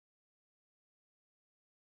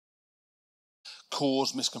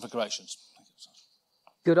CORS misconfigurations.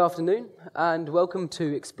 Good afternoon, and welcome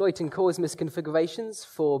to Exploiting CORS Misconfigurations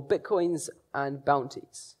for Bitcoins and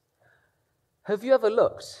Bounties. Have you ever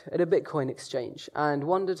looked at a Bitcoin exchange and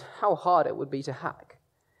wondered how hard it would be to hack?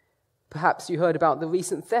 Perhaps you heard about the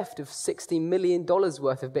recent theft of $60 million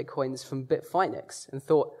worth of Bitcoins from Bitfinex and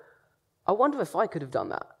thought, I wonder if I could have done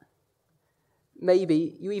that.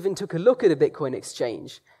 Maybe you even took a look at a Bitcoin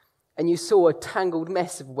exchange and you saw a tangled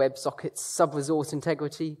mess of WebSockets, sub-resource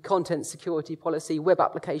integrity, content security policy, web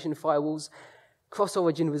application firewalls,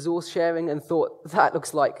 cross-origin resource sharing, and thought, that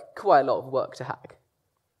looks like quite a lot of work to hack.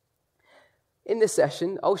 In this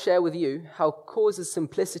session, I'll share with you how CORS's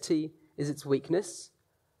simplicity is its weakness,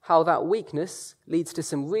 how that weakness leads to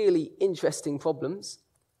some really interesting problems,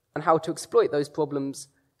 and how to exploit those problems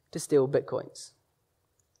to steal Bitcoins.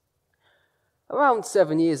 Around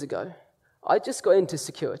 7 years ago, I just got into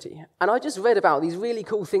security, and I just read about these really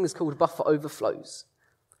cool things called buffer overflows.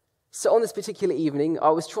 So on this particular evening, I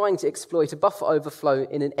was trying to exploit a buffer overflow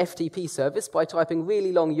in an FTP service by typing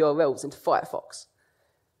really long URLs into Firefox.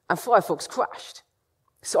 And Firefox crashed.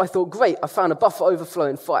 So I thought, great, I found a buffer overflow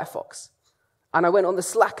in Firefox. And I went on the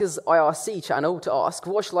Slackers IRC channel to ask,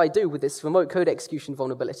 what shall I do with this remote code execution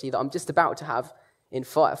vulnerability that I'm just about to have in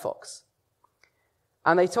Firefox?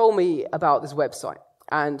 And they told me about this website.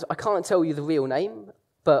 And I can't tell you the real name,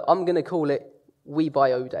 but I'm going to call it We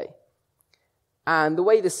Buy O'Day. And the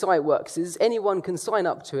way this site works is anyone can sign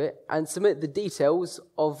up to it and submit the details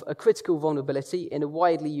of a critical vulnerability in a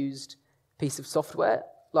widely used piece of software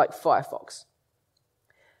like Firefox.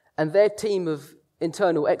 And their team of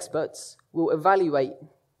internal experts will evaluate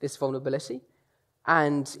this vulnerability,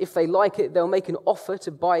 and if they like it, they'll make an offer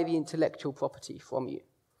to buy the intellectual property from you.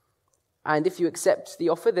 And if you accept the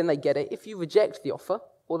offer, then they get it. If you reject the offer,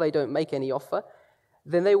 or they don't make any offer,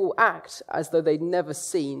 then they will act as though they'd never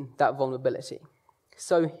seen that vulnerability.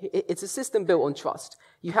 So it's a system built on trust.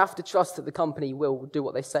 You have to trust that the company will do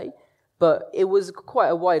what they say, but it was quite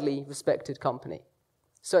a widely respected company.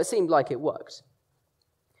 So it seemed like it worked.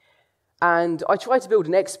 And I tried to build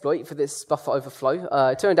an exploit for this buffer overflow.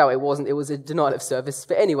 It turned out it wasn't. It was a denial of service.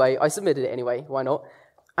 But anyway, I submitted it anyway. Why not?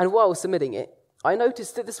 And while submitting it, I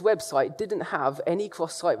noticed that this website didn't have any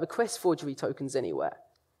cross-site request forgery tokens anywhere.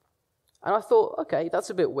 And I thought, okay, that's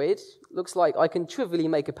a bit weird. Looks like I can trivially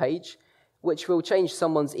make a page which will change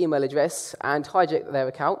someone's email address and hijack their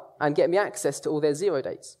account and get me access to all their 0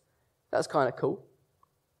 dates. That's kind of cool.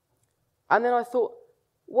 And then I thought,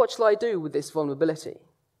 what shall I do with this vulnerability?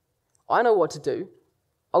 I know what to do.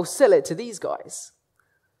 I'll sell it to these guys.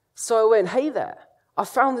 So I went, hey there, I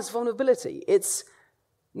found this vulnerability. It's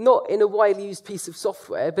not in a widely used piece of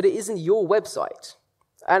software, but it is in your website.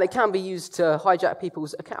 And it can be used to hijack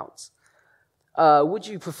people's accounts. Would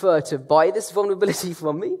you prefer to buy this vulnerability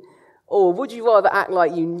from me? Or would you rather act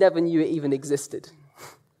like you never knew it even existed?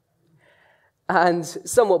 And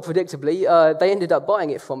somewhat predictably, they ended up buying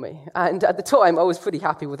it from me. And at the time, I was pretty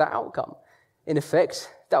happy with that outcome. In effect,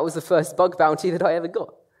 that was the first bug bounty that I ever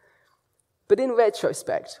got. But in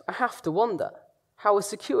retrospect, I have to wonder how a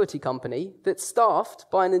security company that's staffed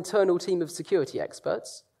by an internal team of security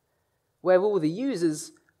experts, where all the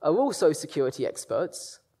users are also security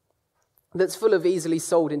experts, that's full of easily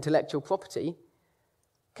sold intellectual property,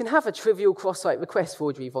 can have a trivial cross-site request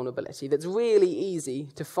forgery vulnerability that's really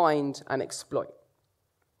easy to find and exploit.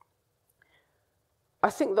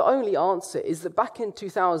 I think the only answer is that back in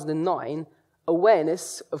 2009,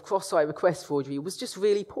 awareness of cross-site request forgery was just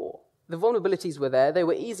really poor. The vulnerabilities were there, they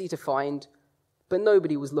were easy to find, but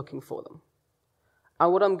nobody was looking for them.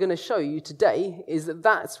 And what I'm going to show you today is that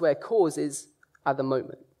that's where CORS is at the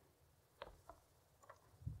moment.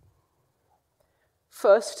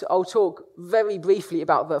 First, I'll talk very briefly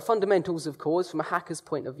about the fundamentals of CORS from a hacker's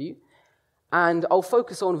point of view, and I'll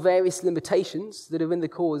focus on various limitations that are in the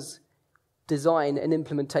CORS design and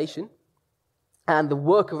implementation, and the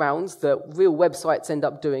workarounds that real websites end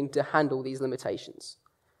up doing to handle these limitations.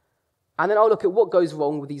 And then I'll look at what goes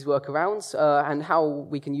wrong with these workarounds and how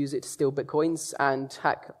we can use it to steal Bitcoins and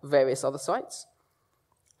hack various other sites.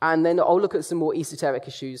 And then I'll look at some more esoteric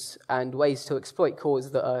issues and ways to exploit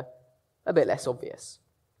CORS that are a bit less obvious.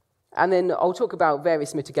 And then I'll talk about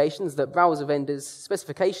various mitigations that browser vendors,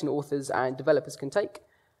 specification authors, and developers can take,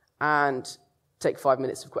 and take 5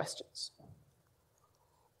 minutes of questions.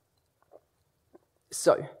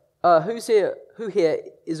 So, who here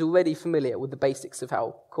is already familiar with the basics of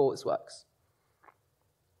how CORS works?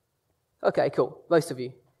 Okay, cool. Most of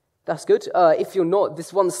you. That's good. If you're not,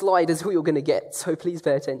 this one slide is all you're going to get, so please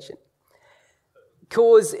pay attention.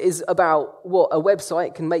 CORS is about what a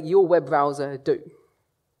website can make your web browser do.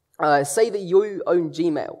 Say that you own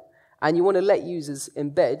Gmail, and you want to let users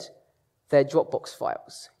embed their Dropbox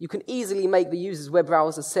files. You can easily make the user's web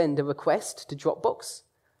browser send a request to Dropbox,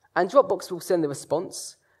 and Dropbox will send the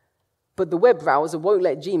response, but the web browser won't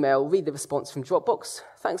let Gmail read the response from Dropbox,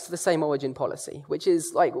 thanks to the same origin policy, which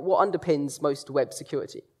is like what underpins most web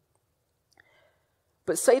security.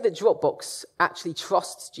 But say that Dropbox actually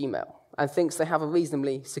trusts Gmail and thinks they have a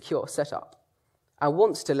reasonably secure setup and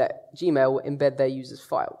wants to let Gmail embed their users'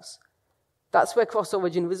 files. That's where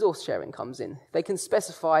cross-origin resource sharing comes in. They can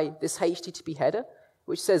specify this HTTP header,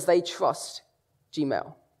 which says they trust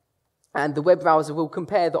Gmail. And the web browser will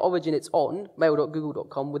compare the origin it's on,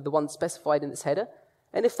 mail.google.com, with the one specified in this header.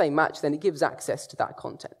 And if they match, then it gives access to that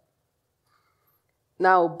content.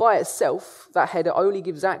 Now, by itself, that header only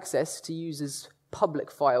gives access to users'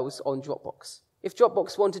 public files on Dropbox. If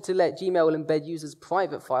Dropbox wanted to let Gmail embed users'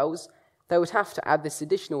 private files, they would have to add this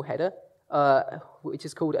additional header, which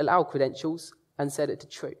is called allow credentials, and set it to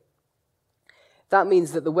true. That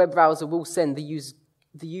means that the web browser will send the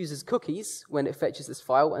user's cookies when it fetches this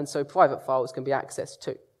file, and so private files can be accessed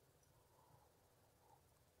too.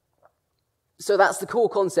 So that's the core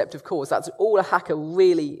concept of CORS. That's all a hacker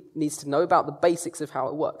really needs to know about the basics of how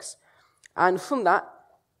it works. And from that,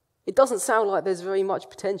 it doesn't sound like there's very much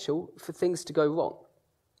potential for things to go wrong.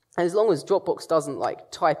 And as long as Dropbox doesn't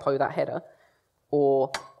like typo that header,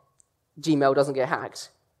 or Gmail doesn't get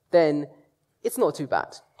hacked, then it's not too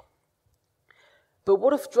bad. But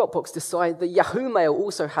what if Dropbox decide that Yahoo Mail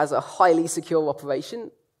also has a highly secure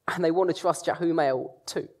operation, and they want to trust Yahoo Mail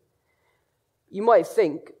too? You might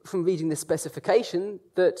think, from reading this specification,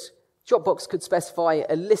 that Dropbox could specify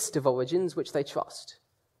a list of origins which they trust.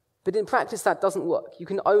 But in practice, that doesn't work. You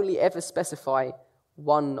can only ever specify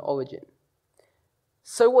one origin.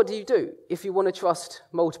 So what do you do if you want to trust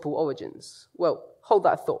multiple origins? Well, hold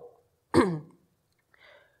that thought.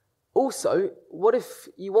 Also, what if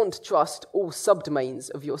you want to trust all subdomains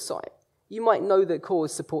of your site? You might know that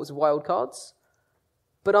CORS supports wildcards,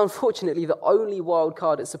 but unfortunately, the only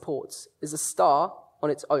wildcard it supports is a star on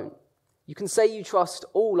its own. You can say you trust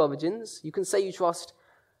all origins, you can say you trust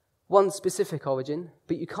one specific origin,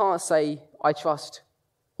 but you can't say, I trust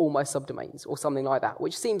all my subdomains, or something like that,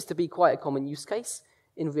 which seems to be quite a common use case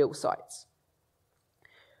in real sites.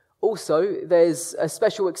 Also, there's a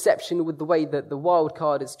special exception with the way that the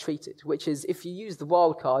wildcard is treated, which is if you use the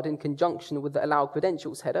wildcard in conjunction with the allow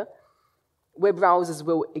credentials header, web browsers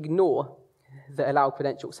will ignore the allow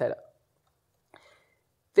credentials header.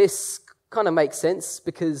 This kind of makes sense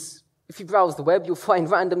because if you browse the web, you'll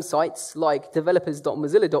find random sites like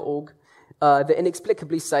developers.mozilla.org that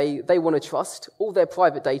inexplicably say they want to trust all their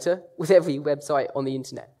private data with every website on the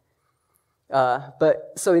internet.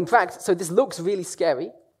 So this looks really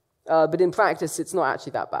scary, but in practice, it's not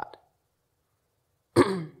actually that bad.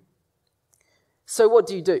 So what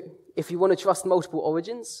do you do if you want to trust multiple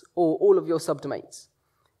origins or all of your subdomains?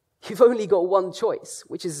 You've only got one choice,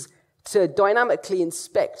 which is to dynamically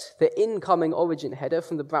inspect the incoming origin header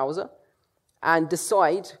from the browser and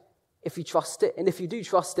decide if you trust it, and if you do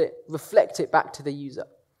trust it, reflect it back to the user.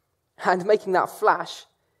 And making that flash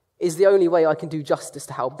is the only way I can do justice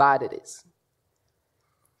to how bad it is.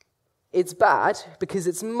 It's bad because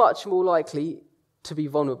it's much more likely to be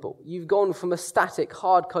vulnerable. You've gone from a static,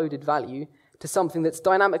 hard-coded value to something that's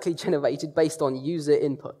dynamically generated based on user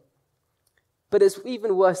input. But it's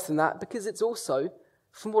even worse than that because it's also,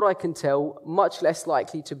 from what I can tell, much less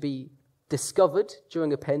likely to be discovered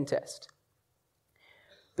during a pen test.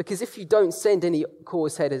 Because if you don't send any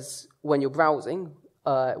CORS headers when you're browsing,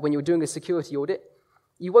 when you're doing a security audit,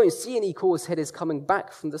 you won't see any CORS headers coming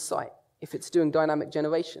back from the site if it's doing dynamic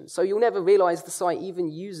generation. So you'll never realize the site even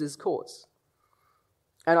uses CORS.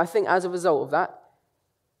 And I think as a result of that,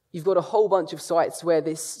 you've got a whole bunch of sites where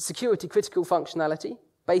this security-critical functionality,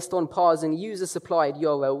 based on parsing user-supplied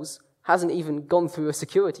URLs, hasn't even gone through a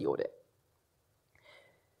security audit.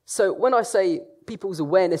 So when I say people's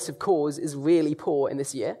awareness of CORS is really poor in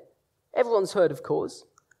this year, everyone's heard of CORS,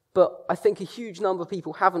 but I think a huge number of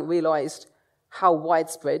people haven't realized how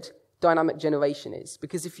widespread dynamic generation is,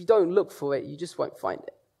 because if you don't look for it, you just won't find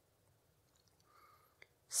it.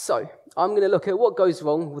 So I'm going to look at what goes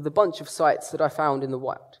wrong with a bunch of sites that I found in the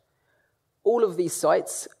wild. All of these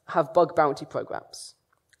sites have bug bounty programs,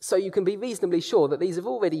 so you can be reasonably sure that these have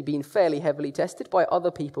already been fairly heavily tested by other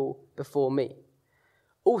people before me.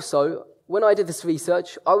 Also, when I did this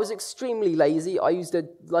research, I was extremely lazy. I used a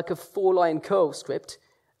 4-line curl script,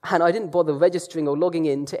 and I didn't bother registering or logging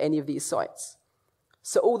in to any of these sites.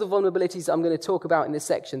 So all the vulnerabilities I'm going to talk about in this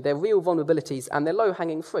section, they're real vulnerabilities, and they're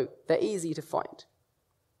low-hanging fruit. They're easy to find.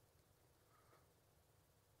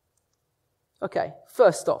 Okay,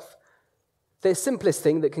 first off, The simplest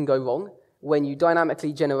thing that can go wrong when you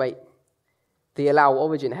dynamically generate the allow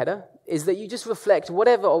origin header is that you just reflect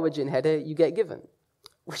whatever origin header you get given,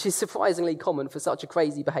 which is surprisingly common for such a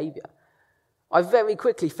crazy behavior. I very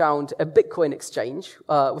quickly found a Bitcoin exchange,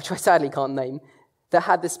 which I sadly can't name, that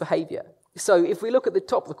had this behavior. So if we look at the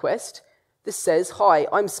top request, this says, "Hi,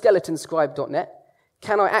 I'm skeletonscribe.net.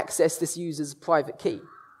 Can I access this user's private key?"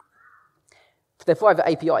 Their private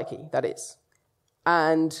API key, that is.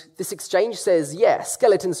 And this exchange says, "Yeah,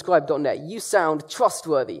 skeletonscribe.net, you sound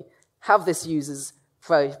trustworthy. Have this user's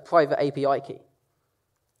private API key."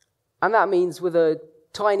 And that means with a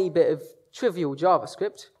tiny bit of trivial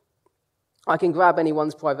JavaScript, I can grab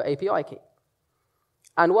anyone's private API key.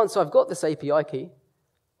 And once I've got this API key,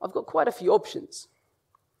 I've got quite a few options.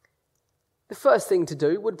 The first thing to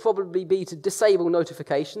do would probably be to disable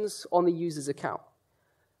notifications on the user's account.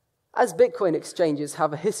 As Bitcoin exchanges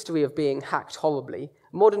have a history of being hacked horribly,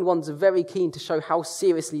 modern ones are very keen to show how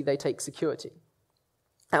seriously they take security.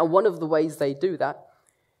 And one of the ways they do that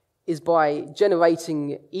is by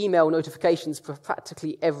generating email notifications for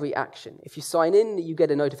practically every action. If you sign in, you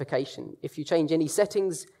get a notification. If you change any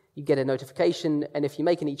settings, you get a notification. And if you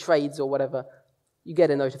make any trades or whatever, you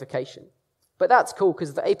get a notification. But that's cool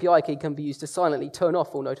because the API key can be used to silently turn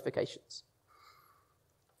off all notifications.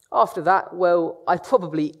 After that, well, I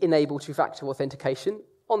probably enable two-factor authentication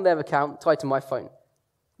on their account tied to my phone,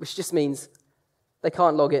 which just means they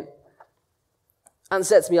can't log in, and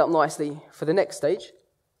sets me up nicely for the next stage,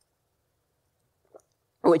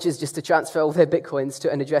 which is just to transfer all their Bitcoins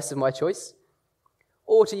to an address of my choice,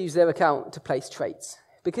 or to use their account to place trades.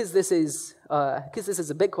 Because this is a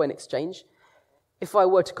Bitcoin exchange, if I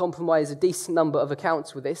were to compromise a decent number of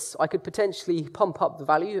accounts with this, I could potentially pump up the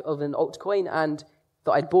value of an altcoin and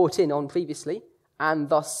that I'd bought in on previously, and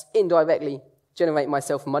thus indirectly generate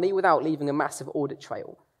myself money without leaving a massive audit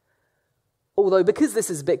trail. Although because this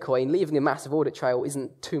is Bitcoin, leaving a massive audit trail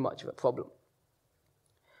isn't too much of a problem.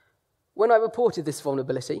 When I reported this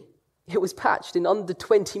vulnerability, it was patched in under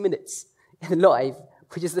 20 minutes in live,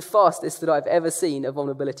 which is the fastest that I've ever seen a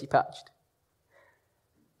vulnerability patched.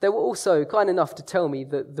 They were also kind enough to tell me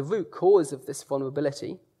that the root cause of this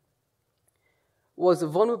vulnerability was a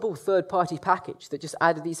vulnerable third-party package that just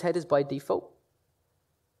added these headers by default.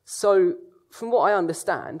 So, from what I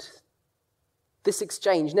understand, this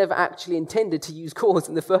exchange never actually intended to use CORS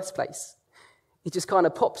in the first place. It just kind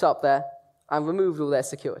of popped up there and removed all their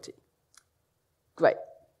security. Great.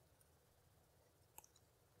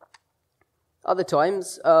 Other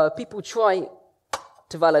times, people try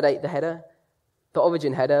to validate the header, the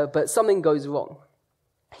origin header, but something goes wrong.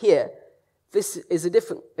 Here, this is a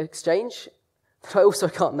different exchange that I also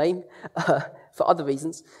can't name for other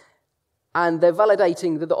reasons, and they're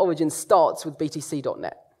validating that the origin starts with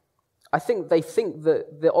btc.net. I think they think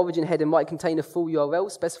that the origin header might contain a full URL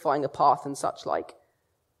specifying a path and such like,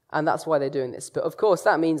 and that's why they're doing this. But of course,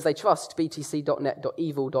 that means they trust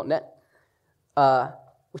btc.net.evil.net,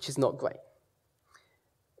 which is not great.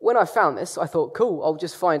 When I found this, I thought, cool, I'll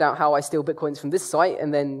just find out how I steal Bitcoins from this site,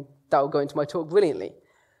 and then that will go into my talk brilliantly.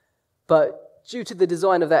 But due to the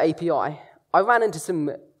design of their API, I ran into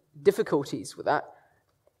some difficulties with that,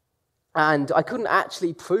 and I couldn't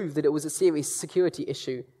actually prove that it was a serious security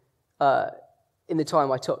issue in the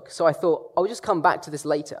time I took. So I thought, I'll just come back to this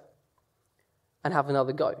later and have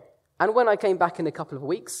another go. And when I came back in a couple of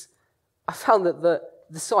weeks, I found that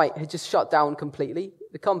the site had just shut down completely.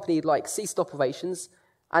 The company had ceased operations,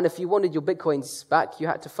 and if you wanted your Bitcoins back, you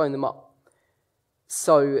had to phone them up.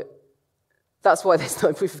 So that's why there's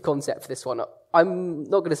no proof of concept for this one. I'm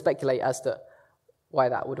not going to speculate as to why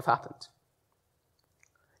that would have happened.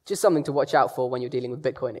 Just something to watch out for when you're dealing with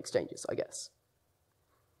Bitcoin exchanges, I guess.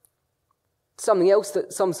 Something else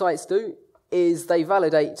that some sites do is they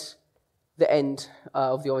validate the end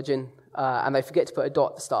of the origin, and they forget to put a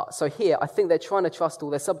dot at the start. So here, I think they're trying to trust all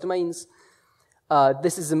their subdomains.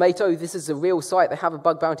 This is Zomato. This is a real site. They have a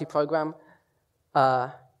bug bounty program,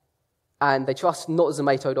 and they trust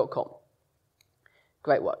notzomato.com.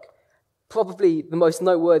 Great work. Probably the most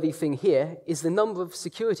noteworthy thing here is the number of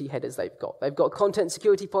security headers they've got. They've got content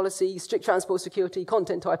security policy, strict transport security,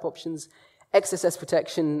 content type options, XSS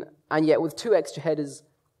protection, and yet with 2 extra headers,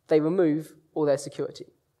 they remove all their security.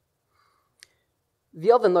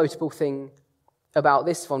 The other notable thing about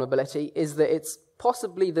this vulnerability is that it's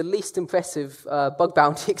possibly the least impressive bug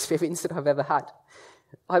bounty experience that I've ever had.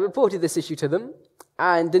 I reported this issue to them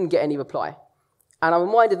and didn't get any reply. And I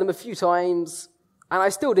reminded them a few times, and I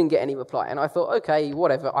still didn't get any reply. And I thought, okay,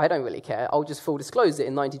 whatever, I don't really care. I'll just full disclose it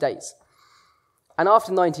in 90 days. And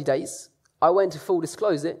after 90 days, I went to full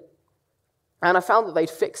disclose it, and I found that they'd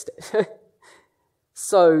fixed it.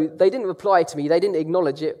 So they didn't reply to me, they didn't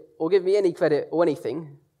acknowledge it, or give me any credit or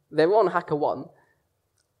anything. They're on HackerOne,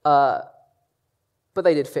 but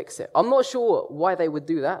they did fix it. I'm not sure why they would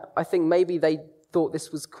do that. I think maybe they thought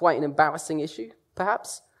this was quite an embarrassing issue,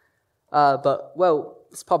 perhaps. But, well,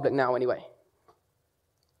 it's public now anyway.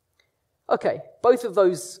 Okay,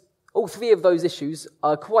 all three of those issues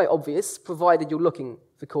are quite obvious, provided you're looking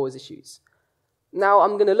for CORS issues. Now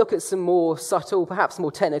I'm going to look at some more subtle, perhaps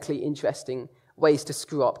more technically interesting ways to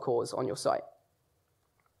screw up CORS on your site.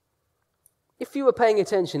 If you were paying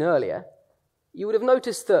attention earlier, you would have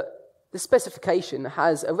noticed that the specification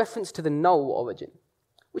has a reference to the null origin,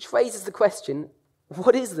 which raises the question,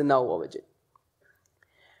 what is the null origin?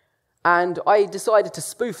 And I decided to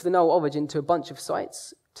spoof the null origin to a bunch of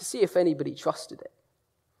sites to see if anybody trusted it.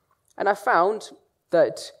 And I found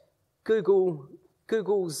that Google's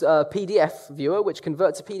PDF viewer, which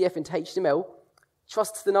converts a PDF into HTML,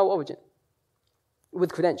 trusts the null origin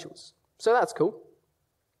with credentials. So that's cool.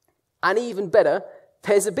 And even better,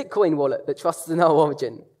 there's a Bitcoin wallet that trusts the null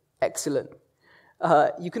origin. Excellent.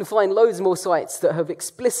 You can find loads more sites that have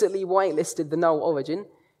explicitly whitelisted the null origin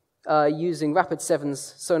using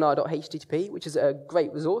Rapid7's sonar.http, which is a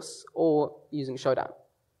great resource, or using Showdown.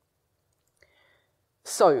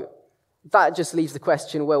 So that just leaves the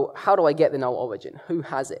question, well, how do I get the null origin? Who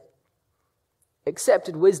has it?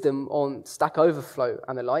 Accepted wisdom on Stack Overflow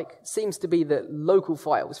and the like seems to be that local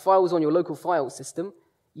files on your local file system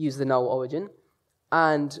use the null origin,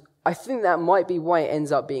 and I think that might be why it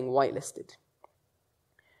ends up being whitelisted.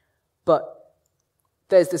 But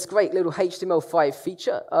there's this great little HTML5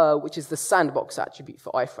 feature, which is the sandbox attribute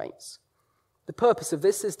for iframes. The purpose of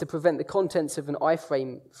this is to prevent the contents of an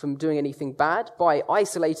iframe from doing anything bad by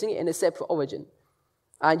isolating it in a separate origin.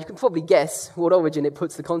 And you can probably guess what origin it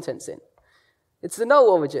puts the contents in. It's the null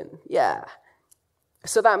origin, yeah.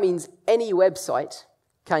 So that means any website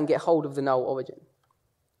can get hold of the null origin.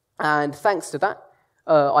 And thanks to that,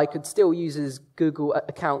 I could still use Google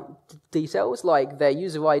account details, like their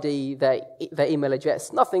user ID, their email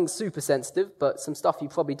address. Nothing super sensitive, but some stuff you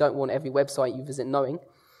probably don't want every website you visit knowing.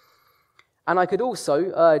 And I could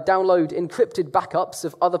also download encrypted backups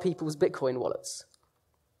of other people's Bitcoin wallets.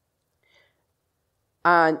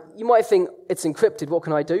 And you might think, it's encrypted, what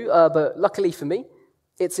can I do? But luckily for me,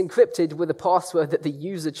 it's encrypted with a password that the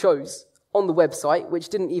user chose on the website, which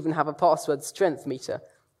didn't even have a password strength meter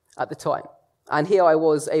at the time. And here I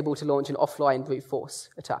was able to launch an offline brute force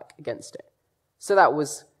attack against it. So that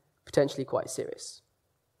was potentially quite serious.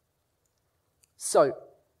 So,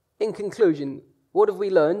 in conclusion, what have we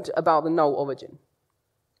learned about the null origin?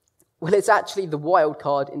 Well, it's actually the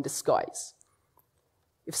wildcard in disguise.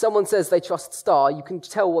 If someone says they trust star, you can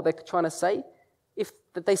tell what they're trying to say. If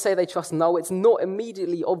they say they trust null, it's not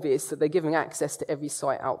immediately obvious that they're giving access to every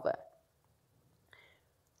site out there.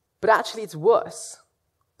 But actually, it's worse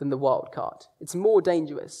than the wildcard. It's more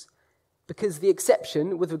dangerous because the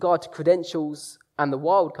exception with regard to credentials and the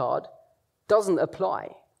wildcard doesn't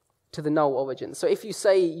apply to the null origin. So if you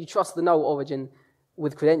say you trust the null origin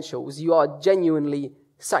with credentials, you are genuinely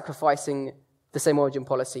sacrificing the same origin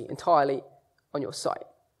policy entirely on your site.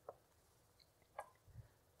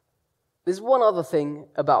 There's one other thing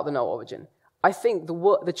about the null origin. I think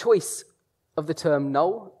the choice of the term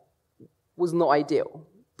null was not ideal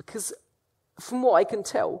because from what I can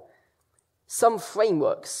tell, some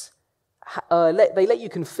frameworks, they let you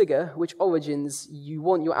configure which origins you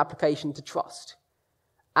want your application to trust.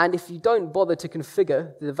 And if you don't bother to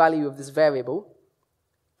configure the value of this variable,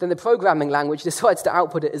 then the programming language decides to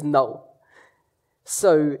output it as null.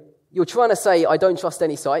 So you're trying to say, I don't trust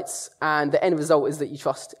any sites, and the end result is that you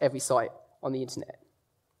trust every site on the internet.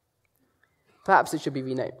 Perhaps it should be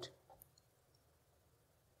renamed.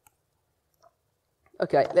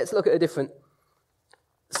 Okay, let's look at a different,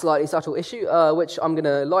 slightly subtle issue, which I'm going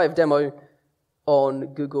to live demo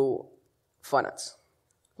on Google Finance.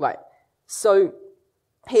 Right, so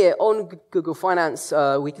here on Google Finance,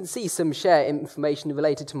 we can see some share information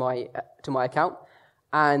related to my account,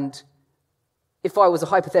 and if I was a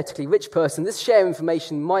hypothetically rich person, this share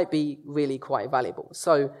information might be really quite valuable.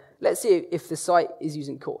 So let's see if the site is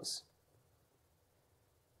using CORS.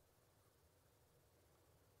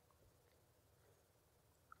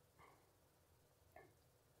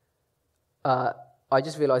 I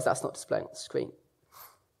just realized that's not displaying on the screen.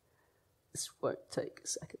 This won't take a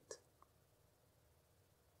second.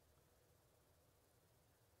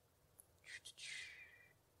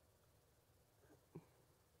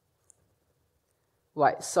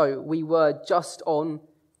 Right, so we were just on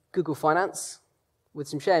Google Finance with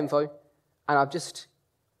some share info, and I've just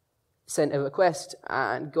sent a request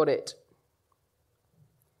and got it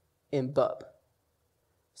in burp.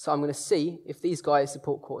 So I'm going to see if these guys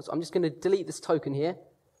support CORS. I'm just going to delete this token here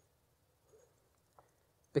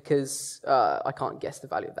because I can't guess the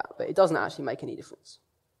value of that, but it doesn't actually make any difference.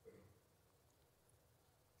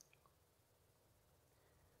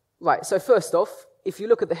 Right, so first off, if you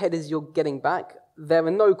look at the headers you're getting back, there are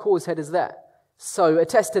no CORS headers there. So a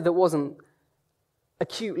tester that wasn't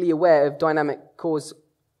acutely aware of dynamic CORS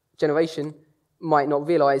generation might not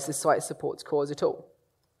realize the site supports CORS at all.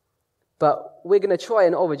 But we're going to try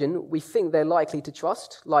an origin we think they're likely to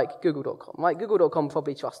trust, like google.com. Right? Google.com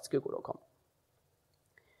probably trusts google.com.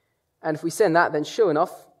 And if we send that, then sure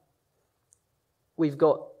enough, we've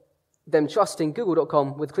got them trusting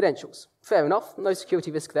google.com with credentials. Fair enough, no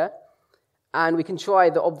security risk there. And we can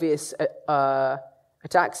try the obvious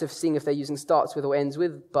attacks of seeing if they're using starts with or ends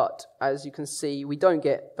with, but as you can see, we don't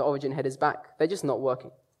get the origin headers back. They're just not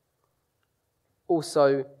working.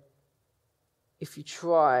 Also, if you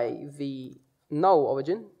try the null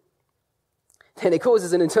origin, then it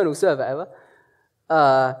causes an internal server error,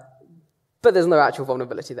 but there's no actual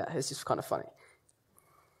vulnerability there. It's just kind of funny.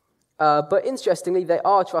 But interestingly, they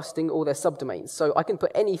are trusting all their subdomains. So I can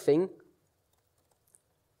put anything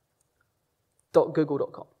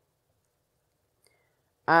 .google.com.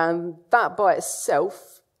 And that by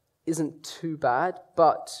itself isn't too bad,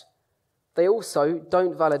 but they also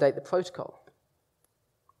don't validate the protocol.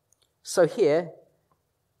 So here,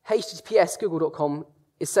 https google.com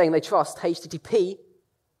is saying they trust http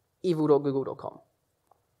evil.google.com.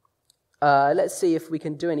 Let's see if we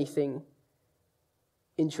can do anything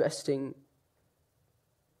interesting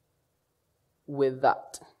with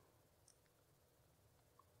that.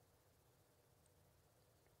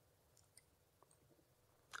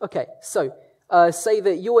 Okay, so say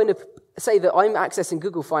that I'm accessing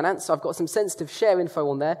Google Finance, so I've got some sensitive share info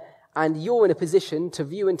on there, and you're in a position to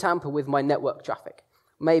view and tamper with my network traffic.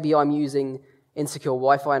 Maybe I'm using insecure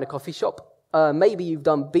Wi-Fi in a coffee shop. Maybe you've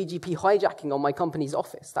done BGP hijacking on my company's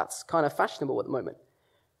office. That's kind of fashionable at the moment.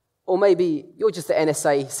 Or maybe you're just the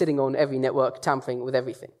NSA sitting on every network, tampering with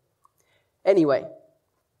everything. Anyway,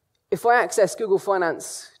 if I access Google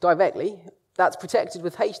Finance directly, that's protected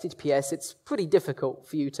with HTTPS. It's pretty difficult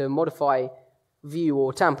for you to modify, view,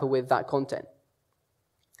 or tamper with that content.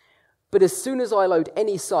 But as soon as I load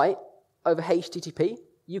any site over HTTP,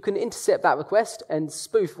 you can intercept that request and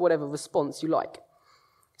spoof whatever response you like.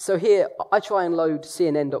 So here, I try and load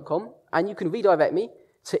CNN.com, and you can redirect me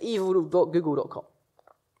to evil.google.com.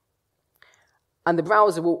 And the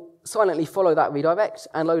browser will silently follow that redirect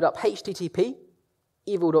and load up HTTP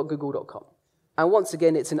evil.google.com. And once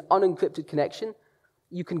again, it's an unencrypted connection.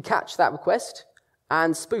 You can catch that request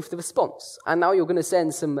and spoof the response. And now you're going to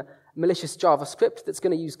send some malicious JavaScript that's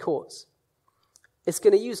going to use CORS. It's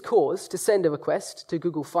going to use CORS to send a request to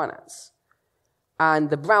Google Finance. And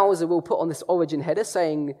the browser will put on this origin header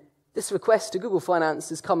saying, this request to Google Finance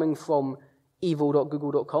is coming from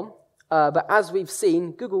evil.google.com. But as we've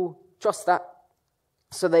seen, Google trusts that.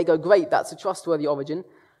 So they go, great, that's a trustworthy origin,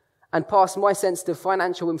 and pass my sensitive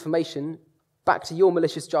financial information back to your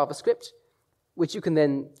malicious JavaScript, which you can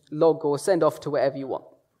then log or send off to wherever you want.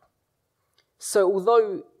 So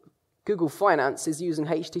although Google Finance is using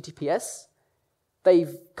HTTPS,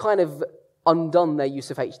 they've kind of undone their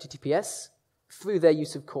use of HTTPS through their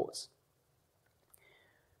use of CORS.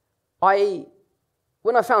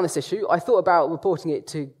 When I found this issue, I thought about reporting it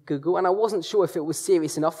to Google, and I wasn't sure if it was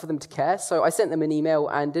serious enough for them to care, so I sent them an email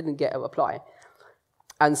and didn't get a reply.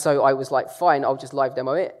 And so I was like, fine, I'll just live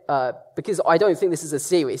demo it, because I don't think this is a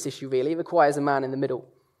serious issue, really. It requires a man in the middle.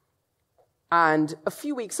 And a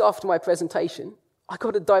few weeks after my presentation, I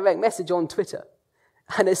got a direct message on Twitter,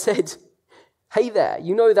 and it said, hey there,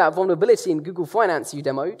 you know that vulnerability in Google Finance you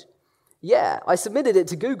demoed? Yeah, I submitted it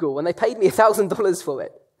to Google, and they paid me $1,000 for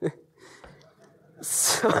it.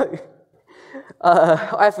 So,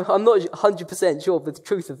 I'm not 100% sure of the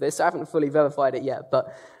truth of this. I haven't fully verified it yet,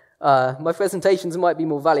 but my presentations might be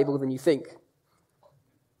more valuable than you think.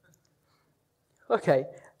 Okay,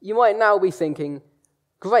 you might now be thinking,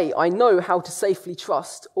 great, I know how to safely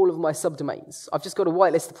trust all of my subdomains. I've just got to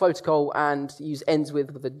whitelist the protocol and use ends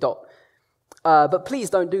with a dot. But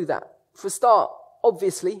please don't do that. For a start,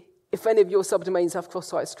 obviously, if any of your subdomains have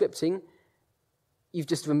cross-site scripting, you've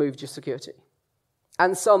just removed your security.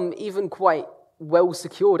 And some even quite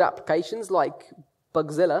well-secured applications like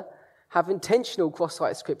Bugzilla have intentional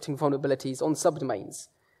cross-site scripting vulnerabilities on subdomains.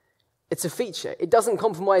 It's a feature. It doesn't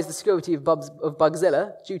compromise the security of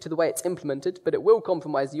Bugzilla due to the way it's implemented, but it will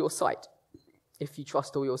compromise your site if you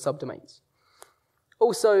trust all your subdomains.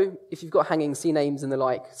 Also, if you've got hanging CNAMEs and the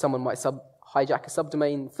like, someone might hijack a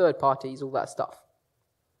subdomain, third parties, all that stuff.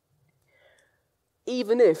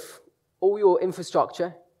 Even if all your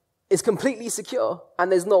infrastructure is completely secure, and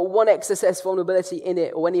there's not one XSS vulnerability in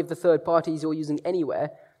it or any of the third parties you're using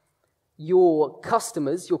anywhere, your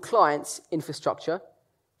customers, your clients' infrastructure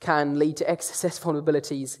can lead to XSS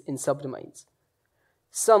vulnerabilities in subdomains.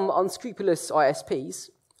 Some unscrupulous ISPs,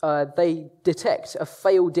 they detect a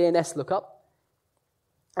failed DNS lookup,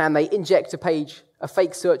 and they inject a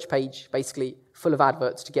fake search page, basically, full of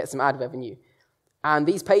adverts to get some ad revenue. And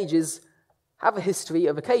these pages have a history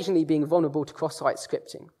of occasionally being vulnerable to cross-site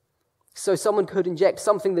scripting. So someone could inject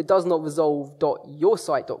something that does not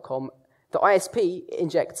resolve.yoursite.com. The ISP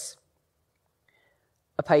injects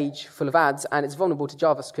a page full of ads, and it's vulnerable to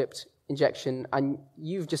JavaScript injection, and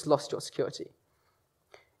you've just lost your security.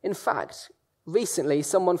 In fact, recently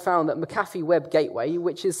someone found that McAfee Web Gateway,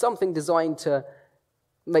 which is something designed to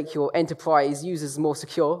make your enterprise users more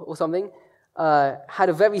secure or something, had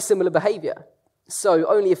a very similar behavior. So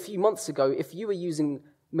only a few months ago, if you were using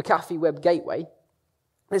McAfee Web Gateway,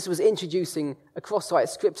 this was introducing a cross-site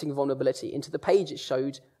scripting vulnerability into the page it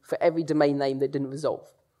showed for every domain name that didn't resolve.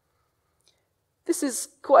 This is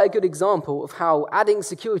quite a good example of how adding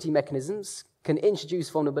security mechanisms can introduce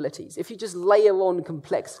vulnerabilities. If you just layer on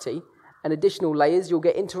complexity and additional layers, you'll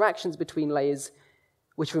get interactions between layers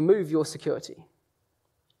which remove your security.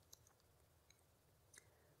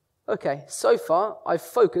 Okay, so far I've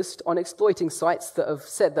focused on exploiting sites that have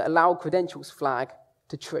set the allow credentials flag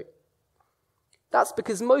to true. That's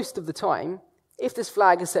because most of the time, if this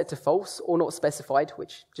flag is set to false or not specified,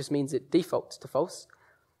 which just means it defaults to false,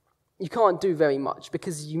 you can't do very much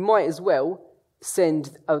because you might as well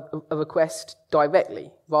send a request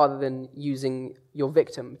directly rather than using your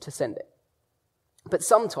victim to send it. But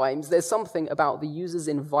sometimes there's something about the user's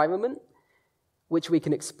environment which we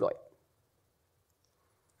can exploit.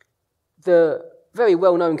 The very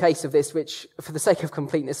well-known case of this, which for the sake of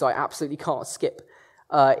completeness I absolutely can't skip,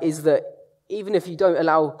 is that even if you don't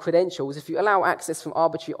allow credentials, if you allow access from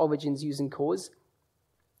arbitrary origins using CORS,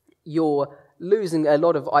 you're losing a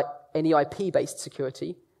lot of any IP-based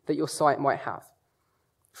security that your site might have.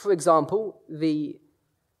 For example, the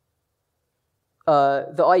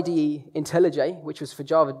IDE IntelliJ, which was for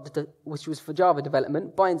Java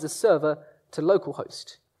development, binds a server to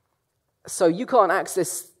localhost. So you can't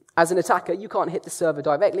access, as an attacker, you can't hit the server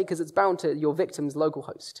directly because it's bound to your victim's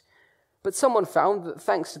localhost. But someone found that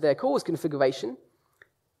thanks to their CORS configuration,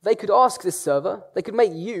 they could ask this server, they could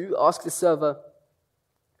make you ask this server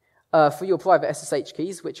for your private SSH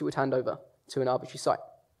keys, which you would hand over to an arbitrary site.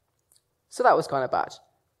 So that was kind of bad.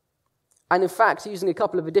 And in fact, using a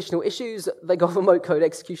couple of additional issues, they got remote code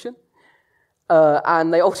execution,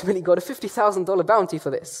 and they ultimately got a $50,000 bounty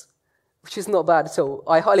for this, which is not bad at all.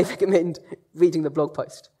 I highly recommend reading the blog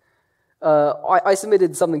post. I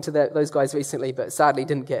submitted something to those guys recently, but sadly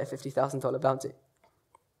didn't get a $50,000 bounty.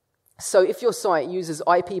 So if your site uses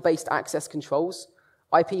IP-based access controls,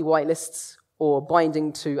 IP whitelists, or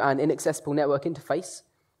binding to an inaccessible network interface,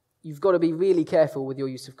 you've got to be really careful with your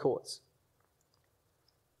use of CORS.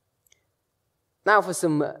 Now for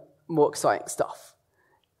some more exciting stuff.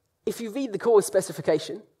 If you read the CORS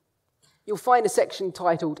specification, you'll find a section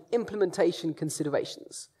titled Implementation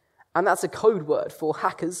Considerations. And that's a code word for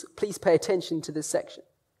hackers. Please pay attention to this section.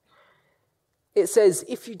 It says,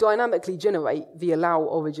 if you dynamically generate the allow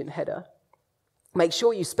origin header, make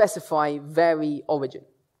sure you specify vary origin.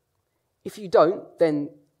 If you don't,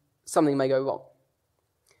 then something may go wrong.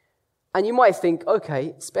 And you might think,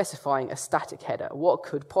 okay, specifying a static header, who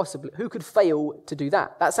could fail to do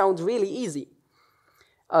that? That sounds really easy.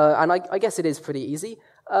 And I guess it is pretty easy.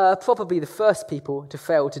 Probably the first people to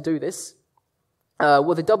fail to do this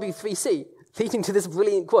were the W3C, leading to this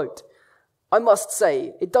brilliant quote. I must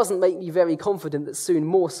say, it doesn't make me very confident that soon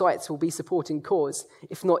more sites will be supporting CORS,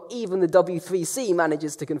 if not even the W3C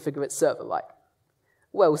manages to configure its server right.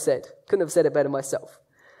 Well said. Couldn't have said it better myself.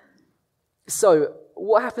 So,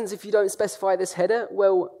 what happens if you don't specify this header?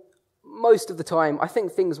 Well, most of the time, I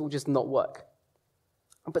think things will just not work.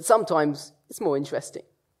 But sometimes, it's more interesting.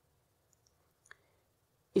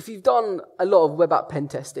 If you've done a lot of web app pen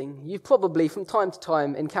testing, you've probably, from time to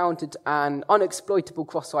time, encountered an unexploitable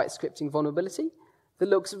cross-site scripting vulnerability that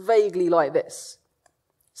looks vaguely like this.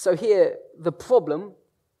 So here, the problem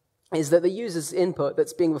is that the user's input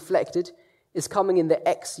that's being reflected is coming in the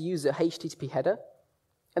X-user HTTP header,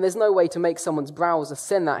 and there's no way to make someone's browser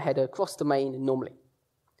send that header cross-domain normally.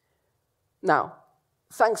 Now,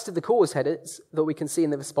 thanks to the CORS headers that we can see in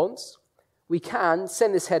the response, we can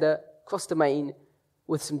send this header cross-domain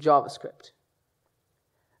with some JavaScript.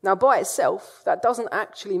 Now, by itself, that doesn't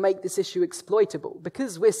actually make this issue exploitable.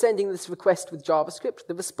 Because we're sending this request with JavaScript,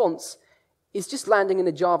 the response is just landing in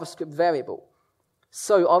a JavaScript variable.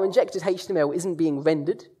 So our injected HTML isn't being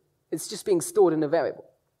rendered, It's just being stored in a variable.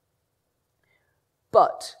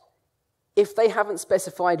 But if they haven't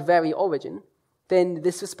specified vary origin, then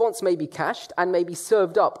this response may be cached and may be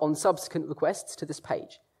served up on subsequent requests to this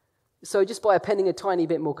page. So just by appending a tiny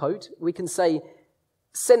bit more code, we can say,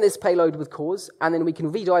 send this payload with CORS, and then we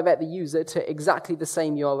can redirect the user to exactly the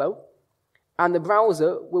same URL. And the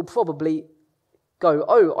browser will probably go,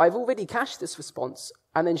 oh, I've already cached this response,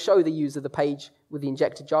 and then show the user the page with the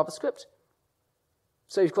injected JavaScript.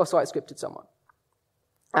 So you've cross-site scripted someone.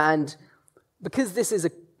 And because this is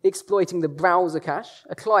exploiting the browser cache,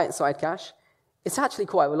 a client-side cache, it's actually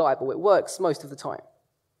quite reliable. It works most of the time.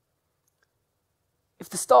 If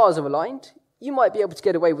the stars are aligned, you might be able to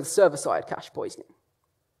get away with server-side cache poisoning.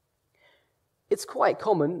 It's quite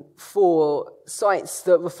common for sites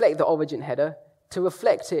that reflect the origin header to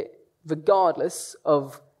reflect it regardless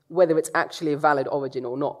of whether it's actually a valid origin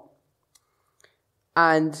or not.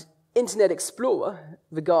 And Internet Explorer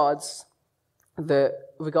regards a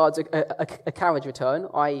carriage return,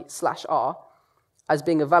 i/r, as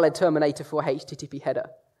being a valid terminator for a HTTP header.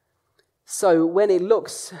 So when it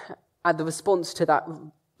looks at the response to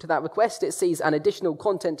that request, it sees an additional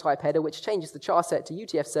content type header which changes the char set to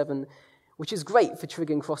UTF-7, which is great for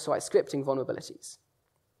triggering cross-site scripting vulnerabilities.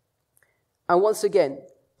 And once again,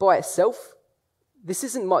 by itself, this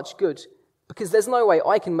isn't much good, because there's no way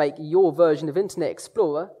I can make your version of Internet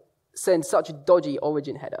Explorer send such a dodgy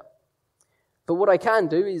origin header. But what I can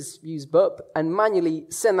do is use burp and manually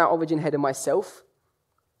send that origin header myself,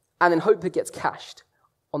 and then hope it gets cached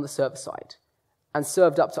on the server side and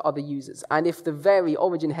served up to other users. And if the vary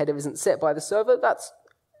origin header isn't set by the server, that's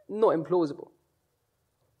not implausible.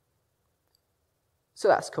 So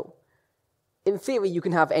that's cool. In theory, you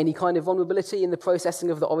can have any kind of vulnerability in the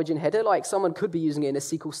processing of the origin header, like someone could be using it in a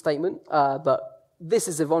SQL statement, but this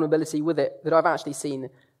is a vulnerability with it that I've actually seen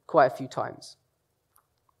quite a few times.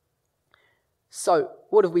 So,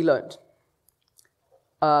 what have we learned?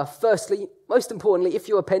 Firstly, most importantly, if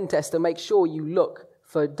you're a pen tester, make sure you look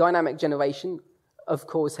for dynamic generation of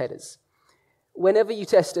CORS headers. Whenever you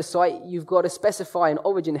test a site, you've got to specify an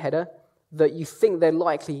origin header that you think they're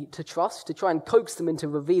likely to trust to try and coax them into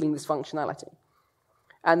revealing this functionality.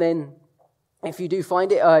 And then, if you do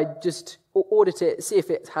find it, just audit it, see if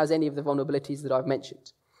it has any of the vulnerabilities that I've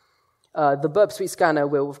mentioned. The Burp Suite scanner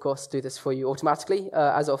will, of course, do this for you automatically,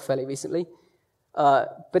 as of fairly recently.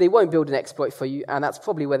 But it won't build an exploit for you, and that's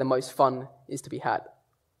probably where the most fun is to be had.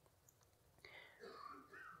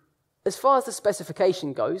 As far as the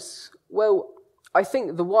specification goes, well, I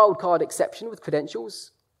think the wildcard exception with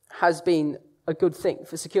credentials has been a good thing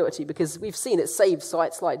for security, because we've seen it save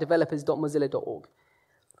sites like developers.mozilla.org.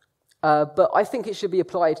 But I think it should be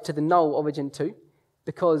applied to the null origin too,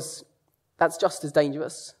 because that's just as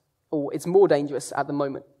dangerous, or it's more dangerous at the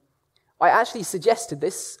moment. I actually suggested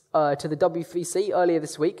this to the W3C earlier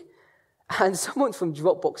this week, and someone from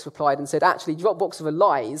Dropbox replied and said, actually, Dropbox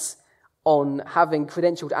relies on having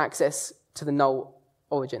credentialed access to the null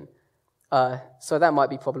origin. So that might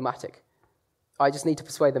be problematic. I just need to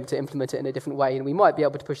persuade them to implement it in a different way, and we might be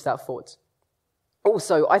able to push that forward.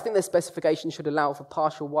 Also, I think the specification should allow for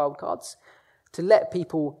partial wildcards to let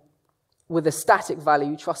people with a static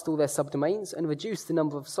value trust all their subdomains and reduce the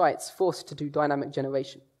number of sites forced to do dynamic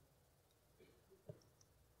generation.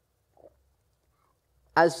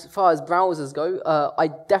 As far as browsers go, I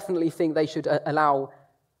definitely think they should allow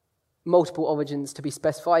multiple origins to be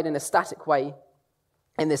specified in a static way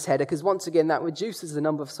in this header, because once again, that reduces the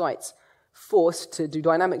number of sites forced to do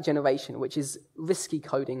dynamic generation, which is risky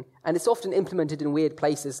coding, and it's often implemented in weird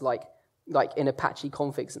places like in Apache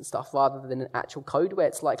configs and stuff, rather than in actual code where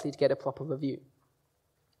it's likely to get a proper review.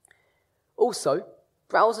 Also,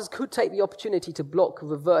 browsers could take the opportunity to block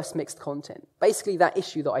reverse mixed content, basically that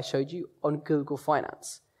issue that I showed you on Google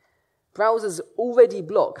Finance. Browsers already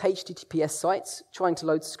block HTTPS sites trying to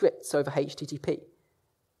load scripts over HTTP,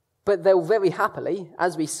 but they'll very happily,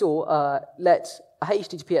 as we saw, let a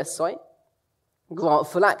HTTPS site grant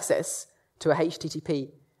full access to a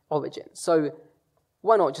HTTP origin. So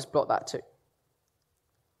why not just block that too?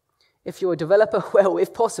 If you're a developer, well,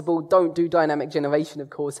 if possible, don't do dynamic generation of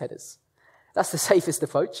CORS headers. That's the safest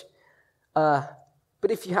approach. But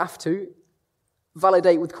if you have to,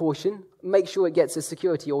 validate with caution, make sure it gets a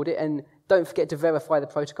security audit, and don't forget to verify the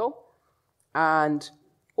protocol, and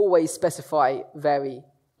always specify vary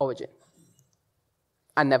origin.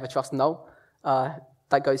 And never trust null.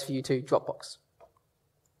 That goes for you too, Dropbox.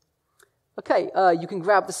 Okay, you can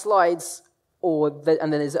grab the slides, and then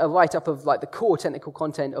there's a write-up of the core technical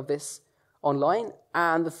content of this online.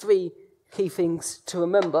 And the three key things to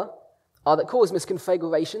remember are that CORS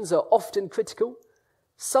misconfigurations are often critical,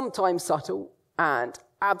 sometimes subtle, and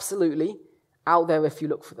absolutely out there if you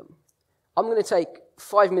look for them. I'm going to take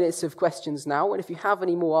 5 minutes of questions now, and if you have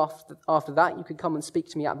any more after that, you can come and speak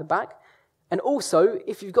to me at the back. And also,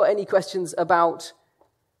 if you've got any questions about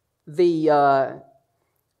the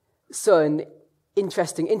certain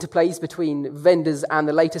interesting interplays between vendors and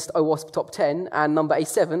the latest OWASP top 10 and number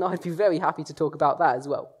A7, I'd be very happy to talk about that as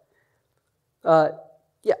well.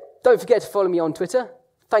 Yeah, don't forget to follow me on Twitter.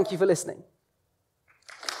 Thank you for listening.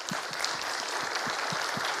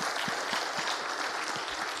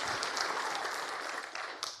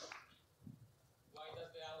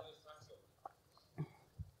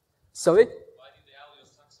 Sorry? Why did the audio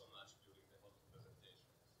suck so much during the whole presentation?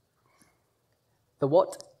 The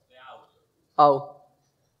what? The audio. Oh.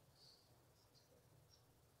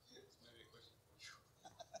 Maybe a question for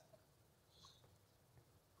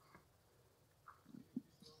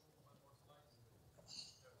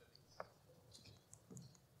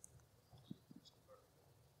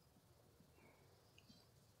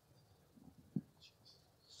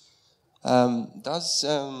you. Does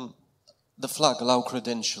the flag allow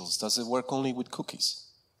credentials? Does it work only with cookies?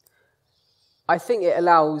 I think it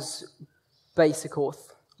allows basic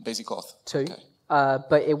auth. Basic auth. Too. Okay.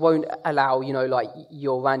 But it won't allow, like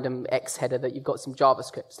your random X header that you've got some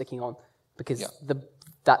JavaScript sticking on, because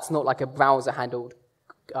that's not like a browser-handled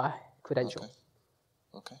credential. Okay.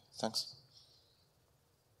 Okay, thanks.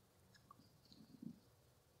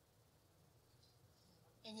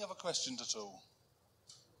 Any other questions at all?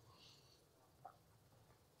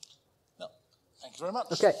 No. Thank you very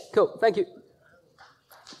much. Okay, cool. Thank you.